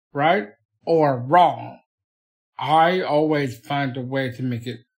right or wrong, I always find a way to make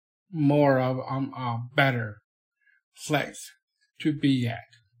it more of a better place to be at.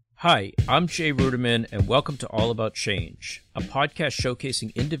 Hi, I'm Jay Ruderman, and welcome to All About Change, a podcast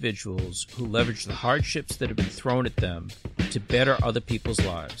showcasing individuals who leverage the hardships that have been thrown at them to better other people's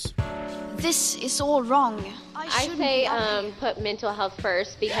lives. This is all wrong. I say put mental health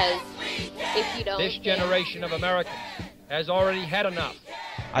first, because if you don't... This generation of Americans has already had enough.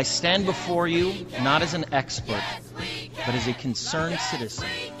 I stand before you not as an expert, but as a concerned citizen.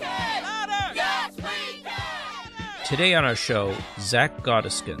 Today on our show, Zach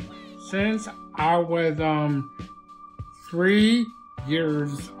Gotteskin. Since I was 3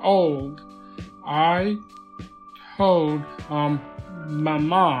 years old, I told my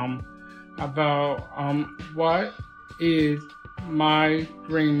mom about what is my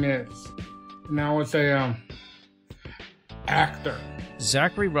dream is. And I was a actor.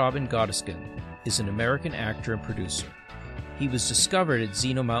 Zachary Robin Gotteskin is an American actor and producer. He was discovered at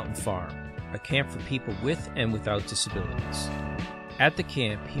Zeno Mountain Farm, a camp for people with and without disabilities. At the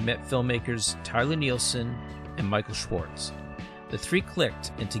camp, he met filmmakers Tyler Nielsen and Michael Schwartz. The three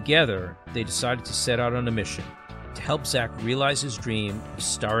clicked, and together they decided to set out on a mission to help Zach realize his dream of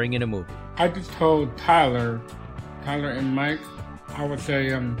starring in a movie. I just told Tyler and Mike, I would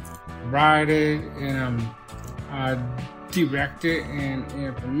say write it and direct it, and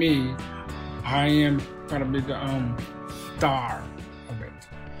for me, I am gonna be the star of it.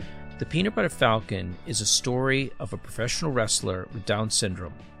 The Peanut Butter Falcon is a story of a professional wrestler with Down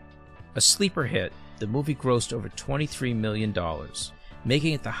syndrome. A sleeper hit, the movie grossed over $23 million,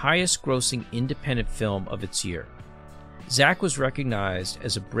 making it the highest grossing independent film of its year. Zach was recognized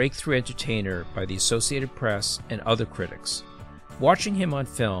as a breakthrough entertainer by the Associated Press and other critics. Watching him on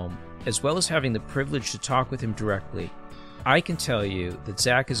film, as well as having the privilege to talk with him directly, I can tell you that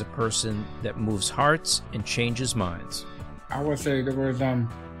Zach is a person that moves hearts and changes minds. I would say there was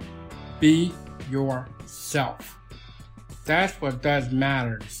be yourself. That's what does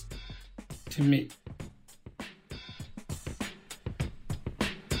matters to me.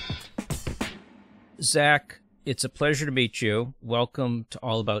 Zach, it's a pleasure to meet you. Welcome to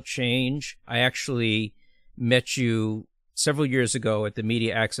All About Change. I actually met you several years ago at the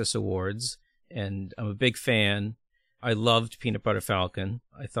Media Access Awards, and I'm a big fan. I loved Peanut Butter Falcon.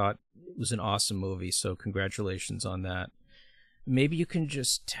 I thought it was an awesome movie, so congratulations on that. Maybe you can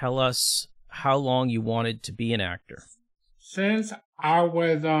just tell us how long you wanted to be an actor. Since I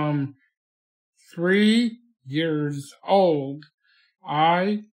was 3 years old,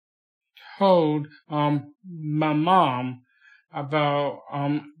 I told my mom about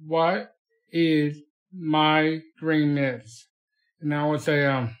what is my dream is. And I was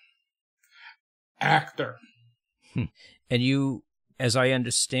a actor. And you, as I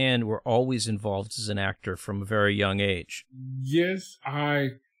understand, were always involved as an actor from a very young age. Yes,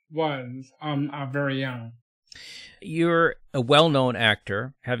 I was very young. You're a well-known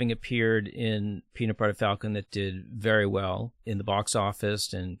actor, having appeared in Peanut Butter Falcon that did very well in the box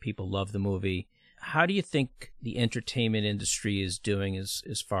office, and people love the movie. How do you think the entertainment industry is doing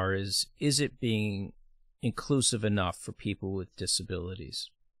as far as, is it being inclusive enough for people with disabilities?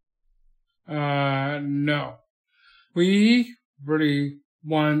 No. We really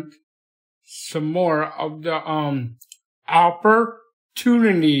want some more of the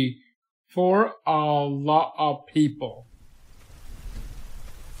opportunity for a lot of people.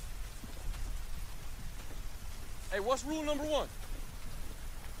 Hey, what's rule number one?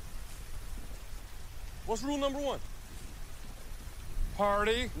 What's rule number one?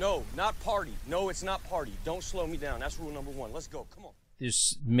 Party. No, not party. No, it's not party. Don't slow me down. That's rule number one. Let's go. Come on.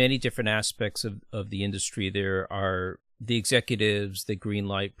 There's many different aspects of the industry. There are the executives, the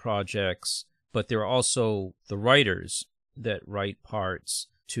greenlight projects, but there are also the writers that write parts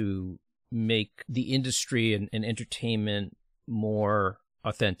to make the industry and entertainment more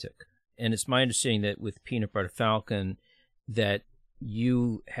authentic. And it's my understanding that with Peanut Butter Falcon that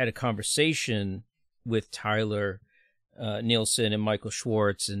you had a conversation with Tyler Nielsen and Michael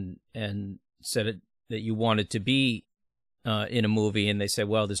Schwartz and said that you wanted to be in a movie, and they said,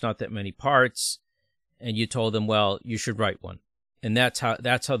 well, there's not that many parts, and you told them, well, you should write one. And that's how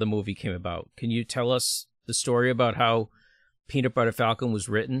the movie came about. Can you tell us the story about how Peanut Butter Falcon was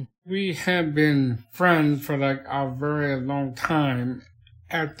written? We have been friends for like a very long time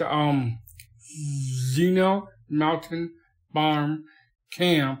at the Zeno Mountain Farm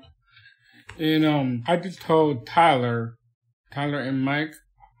camp. And I just told Tyler and Mike,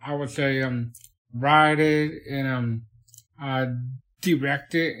 I would say write it and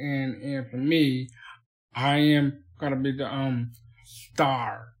direct it, and for me, I am gonna be the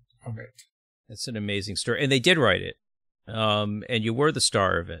star of it. That's an amazing story. And they did write it. And you were the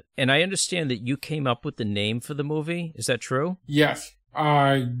star of it. And I understand that you came up with the name for the movie. Is that true? Yes.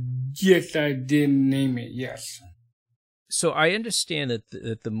 Yes, I did name it, yes. So I understand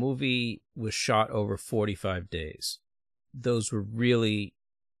that the movie was shot over 45 days. Those were really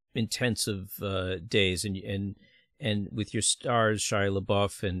intensive days, and with your stars, Shia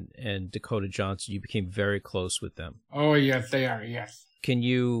LaBeouf and Dakota Johnson, you became very close with them. Oh, yes, they are, yes. Can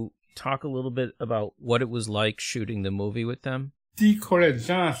you talk a little bit about what it was like shooting the movie with them? Dakota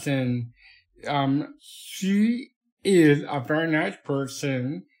Johnson, she is a very nice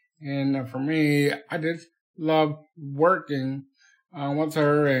person, and for me, I just love working with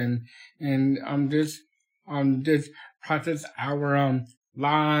her and just practice our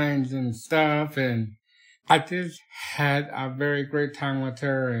lines and stuff, and I just had a very great time with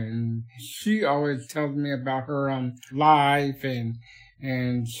her, and she always tells me about her life,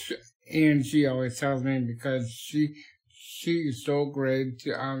 and she always tells me because she is so great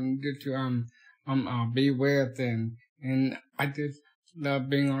to be with, and I just love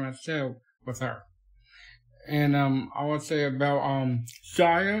being on a show with her. And I would say about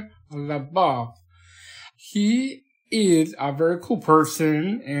Shia LaBeouf, he is a very cool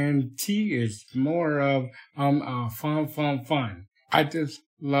person, and he is more of fun. I just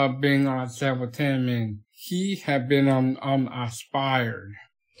love being on set with him, and he had been inspired.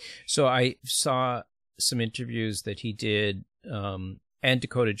 So I saw some interviews that he did, and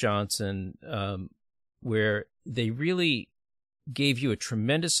Dakota Johnson, where they really gave you a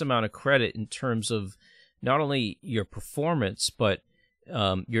tremendous amount of credit in terms of not only your performance, but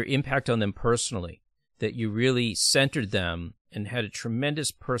your impact on them personally, that you really centered them and had a tremendous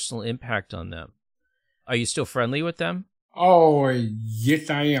personal impact on them. Are you still friendly with them? Oh,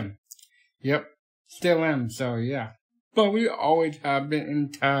 yes, I am. Yep, still am, so yeah. But we always have been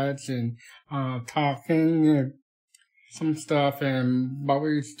in touch and talking and some stuff, but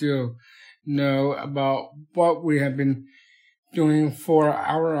we still know about what we have been doing for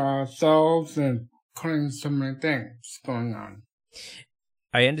ourselves and currently so many things going on.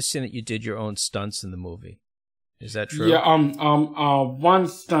 I understand that you did your own stunts in the movie. Is that true? Yeah, one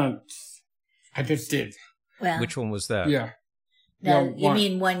stunt I just did. Well, which one was that? Yeah. No, Yeah, you one.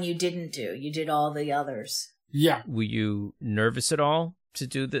 mean one you didn't do. You did all the others. Yeah. Were you nervous at all to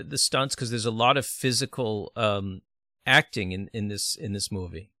do the stunts? Because there's a lot of physical acting in this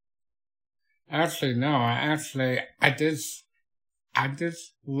movie. Actually, no. I just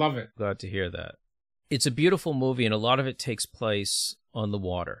love it. Glad to hear that. It's a beautiful movie, and a lot of it takes place on the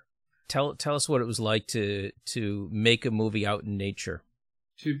water. Tell us what it was like to make a movie out in nature.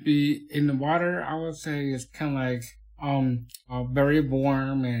 To be in the water, I would say is kind of like very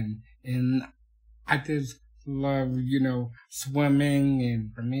warm, and I just love swimming,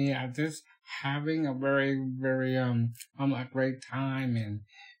 and for me, I just having a very very a great time,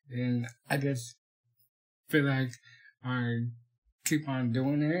 and I just feel like I keep on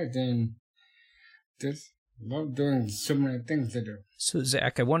doing it and just love doing so many things to do. So,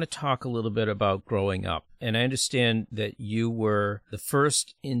 Zach, I want to talk a little bit about growing up. And I understand that you were the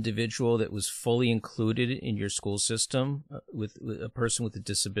first individual that was fully included in your school system with a person with a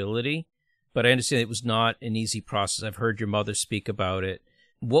disability. But I understand it was not an easy process. I've heard your mother speak about it.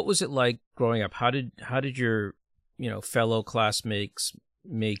 What was it like growing up? How did your fellow classmates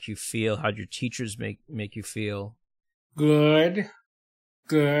make you feel? How did your teachers make you feel? Good,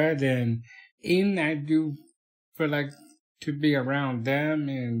 and even I do feel like to be around them,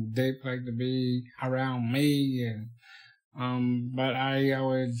 and they like to be around me, and but I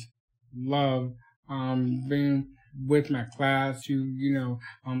always love being with my class to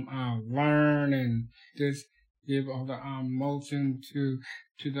learn and just give all the motion to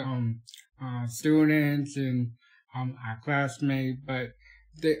the students and our classmates, but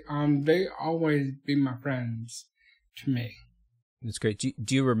they always be my friends to me. That's great.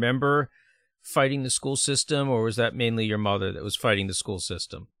 Do you remember fighting the school system, or was that mainly your mother that was fighting the school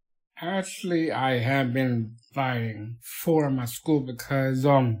system? Actually, I have been fighting for my school because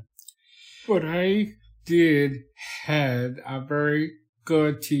but I did had a very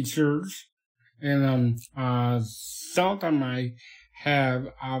good teachers, and sometimes I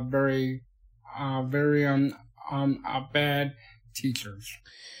have a very bad teachers.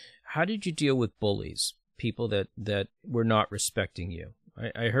 How did you deal with bullies? People that were not respecting you.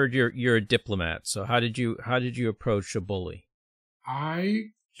 I heard you're a diplomat. So how did you approach a bully? I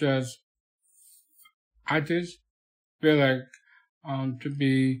just feel like to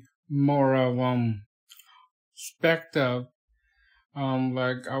be more of respectful.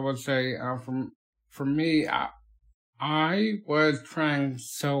 Like I would say, for me, I was trying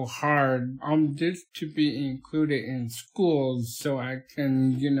so hard just to be included in schools so I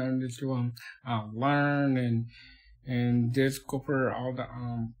can, just learn and just go for all the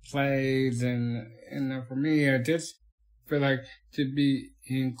plays and for me, I just feel like to be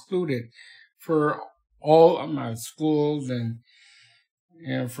included for all of my schools and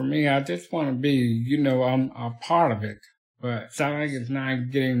for me, I just want to be, I'm a part of it, but it's not like it's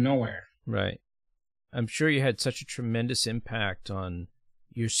not getting nowhere. Right. I'm sure you had such a tremendous impact on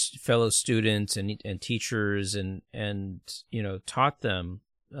your fellow students and teachers and taught them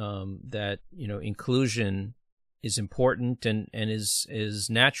that, inclusion is important and is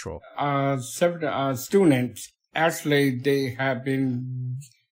natural. Several students, they have been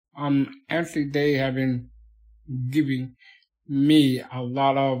giving me a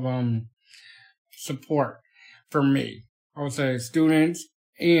lot of support for me. I would say students,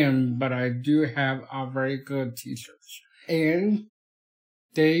 but I do have very good teachers, and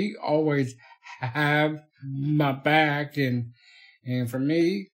they always have my back, and for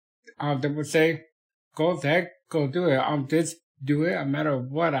me, they would say, "Go Zach, go do it. I'll just do it, no matter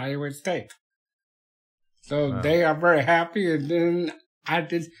what I always take." So Wow. They are very happy, and then I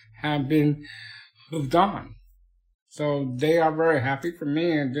just have been moved on. So they are very happy for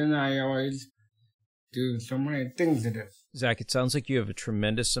me, and then I always do so many things to this. Zach, it sounds like you have a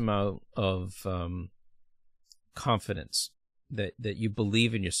tremendous amount of confidence that you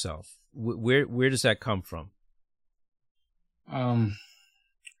believe in yourself. Where does that come from?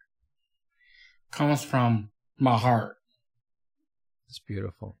 Comes from my heart. It's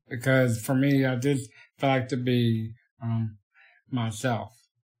beautiful. Because for me, I just feel like to be myself,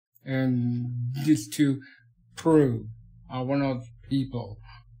 and just to prove one of those people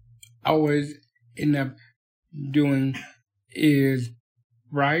always end up doing is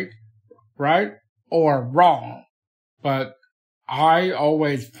right or wrong, but I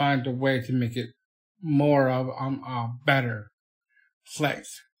always find a way to make it more of a better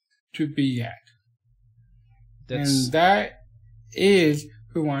place to be at. And that is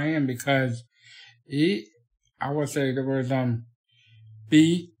who I am, because I would say the words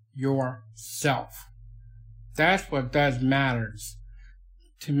be yourself. That's what does matters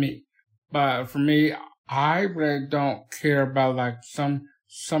to me. But for me, I really don't care about like some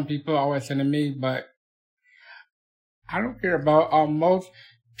people always say to me, but I don't care about most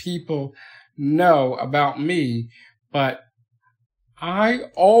people know about me, but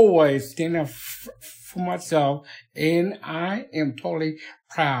I always stand up for myself, and I am totally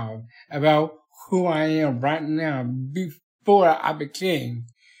proud about who I am right now before I became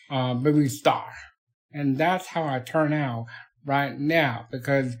a movie star. And that's how I turn out right now,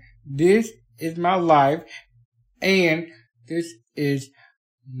 because this is my life, and this is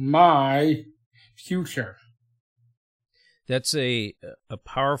my future. That's a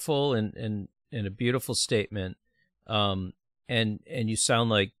powerful and a beautiful statement. And you sound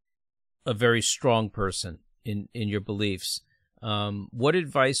like a very strong person in your beliefs. What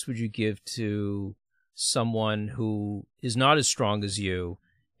advice would you give to someone who is not as strong as you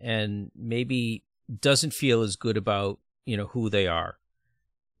and maybe doesn't feel as good about, who they are?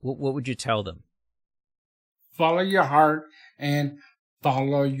 What would you tell them? Follow your heart and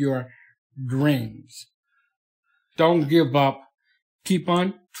follow your dreams. Don't give up. Keep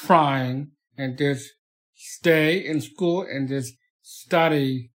on trying, and just stay in school and just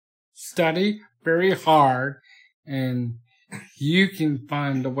study very hard, and you can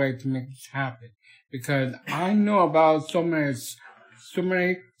find a way to make this happen. Because I know about so many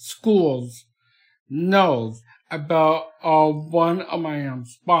schools knows about one of my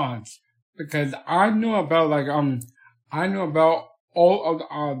spots, because I know about all of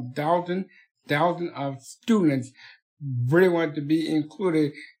the thousand of students really want to be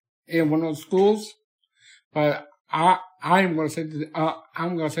included in one of those schools, but I'm gonna say to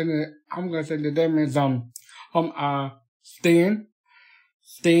them is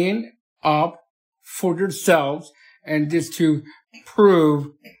stand up for yourselves, and just to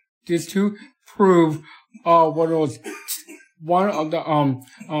prove one of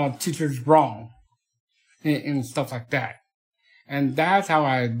the teachers wrong and stuff like that. And that's how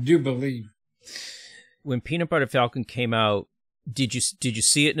I do believe. When Peanut Butter Falcon came out, did you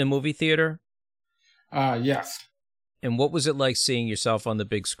see it in a movie theater? Yes. And what was it like seeing yourself on the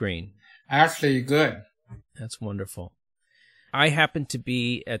big screen? Actually, good. That's wonderful. I happened to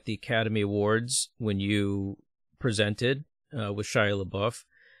be at the Academy Awards when you presented with Shia LaBeouf.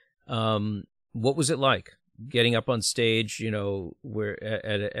 What was it like getting up on stage, where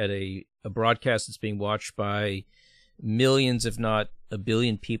at a broadcast that's being watched by millions, if not a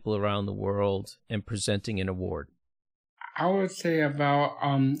billion people around the world, and presenting an award? I would say about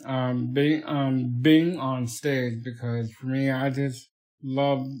being on stage, because for me, I just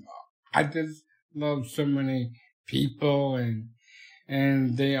love so many people,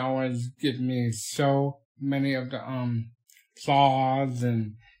 and they always give me so many of the applause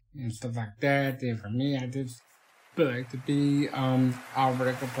and stuff like that. And for me, I just like to be a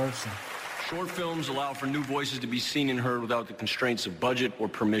regular person. Short films allow for new voices to be seen and heard without the constraints of budget or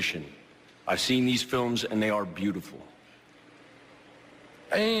permission. I've seen these films and they are beautiful.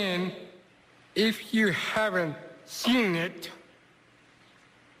 And if you haven't seen it,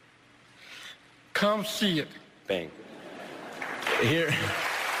 come see it. Bang. Here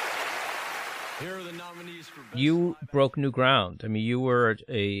are the nominees for Best You broke new ground. I mean, you were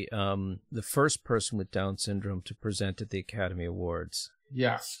the first person with Down syndrome to present at the Academy Awards.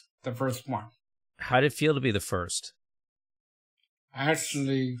 Yes, the first one. How did it feel to be the first?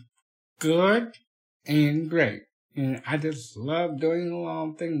 Actually, good and great. And I just love doing a lot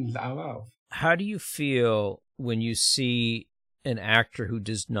of things I love. How do you feel when you see an actor who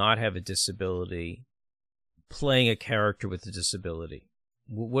does not have a disability playing a character with a disability?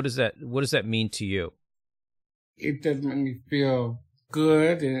 What does that mean to you? It does make me feel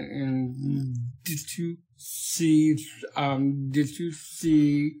good. And did you see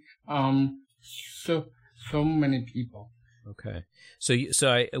so many people? Okay.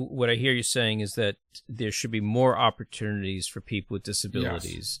 What I hear you saying is that there should be more opportunities for people with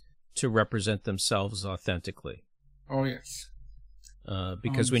disabilities to represent themselves authentically. Oh yes.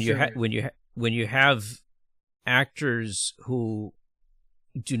 Because when you have actors who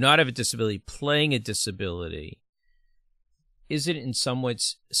do not have a disability playing a disability, is it in some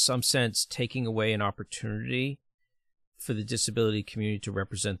sense taking away an opportunity for the disability community to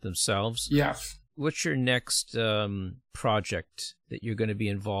represent themselves? Yes. What's your next project that you're going to be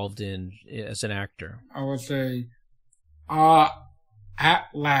involved in as an actor? I would say At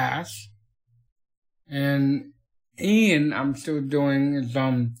Last, and I'm still doing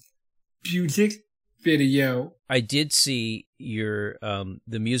some music video. I did see your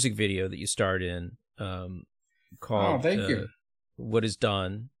the music video that you starred in called Oh, thank you. What Is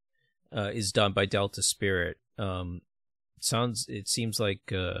Done by Delta Spirit. It seems like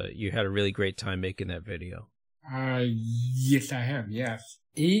you had a really great time making that video. Yes, I have. Yes,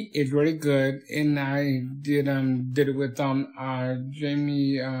 he is really good, and I did it with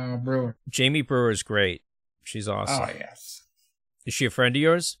Jamie Brewer. Jamie Brewer is great. She's awesome. Oh yes. Is she a friend of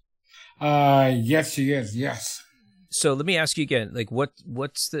yours? Yes, she is. Yes. So let me ask you again. Like,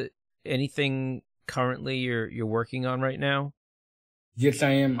 what's anything currently you're working on right now? Yes,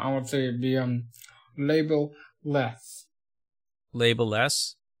 I am. I would say it'd be Label Less. Label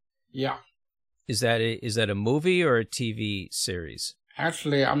Less? Yeah. Is that a movie or a TV series?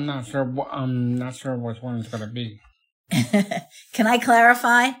 Actually, I'm not sure. I'm not sure which one it's gonna be. Can I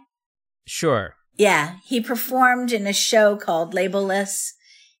clarify? Sure. Yeah, he performed in a show called Labelless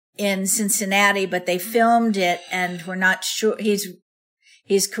in Cincinnati, but they filmed it and we're not sure. He's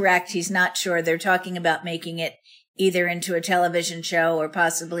correct. He's not sure. They're talking about making it either into a television show or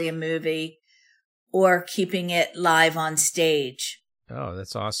possibly a movie, or keeping it live on stage. Oh,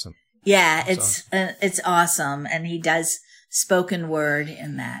 that's awesome. Yeah, it's awesome, and he does spoken word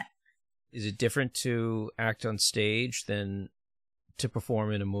in that. Is it different to act on stage than to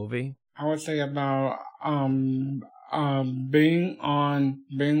perform in a movie? I would say about being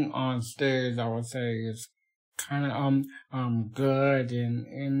on stage. I would say is kind of good,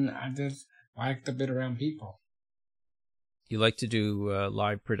 and I just like to be around people. You like to do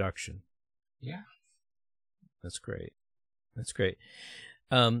live production? Yeah. That's great. That's great.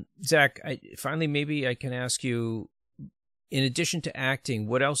 Zach, finally, maybe I can ask you, in addition to acting,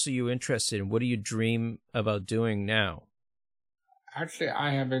 what else are you interested in? What do you dream about doing now? Actually,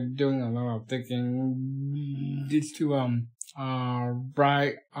 I have been doing a lot of thinking. Did to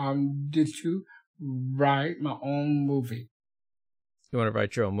write my own movie. You want to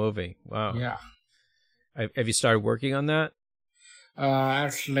write your own movie? Wow. Yeah. Have you started working on that?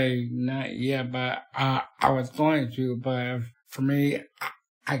 Actually, not yet, but I was going to. But for me,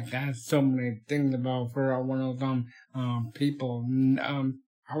 I got so many things about for one of them people.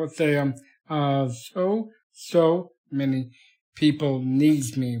 I would say so many people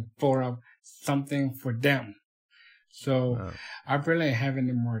needs me for something for them. So I really have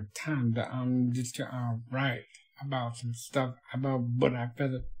any more time to just to write about some stuff about what I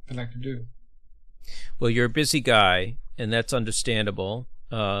feel like to do. Well, you're a busy guy, and that's understandable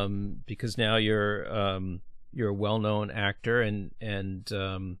because now you're a well-known actor, and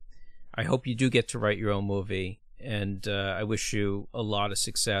I hope you do get to write your own movie, and I wish you a lot of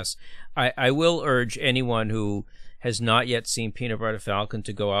success. I will urge anyone who has not yet seen Peanut Butter Falcon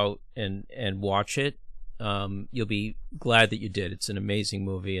to go out and watch it. You'll be glad that you did. It's an amazing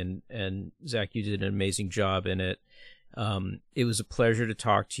movie, and Zach, you did an amazing job in it. It was a pleasure to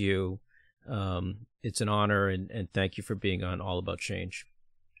talk to you. It's an honor, and thank you for being on All About Change.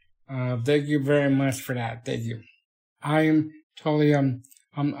 Thank you very much for that. Thank you. I am totally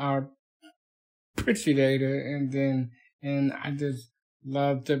appreciated, and I just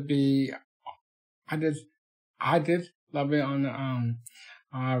love to be. I just love it on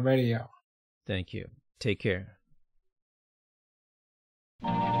the radio. Thank you. Take care.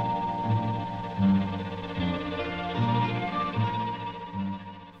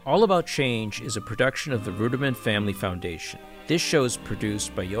 All About Change is a production of the Ruderman Family Foundation. This show is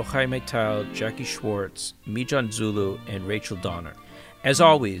produced by Yochai Maital, Jackie Schwartz, Mijan Zulu, and Rachel Donner. As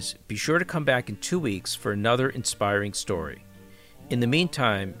always, be sure to come back in 2 weeks for another inspiring story. In the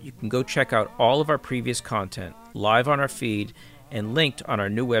meantime, you can go check out all of our previous content live on our feed and linked on our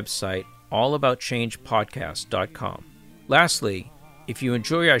new website, allaboutchangepodcast.com. Lastly, if you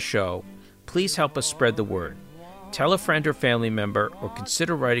enjoy our show, please help us spread the word. Tell a friend or family member, or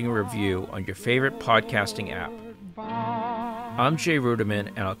consider writing a review on your favorite podcasting app. I'm Jay Ruderman,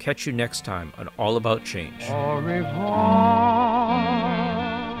 and I'll catch you next time on All About Change. Au revoir,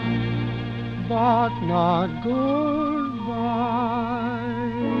 but not good.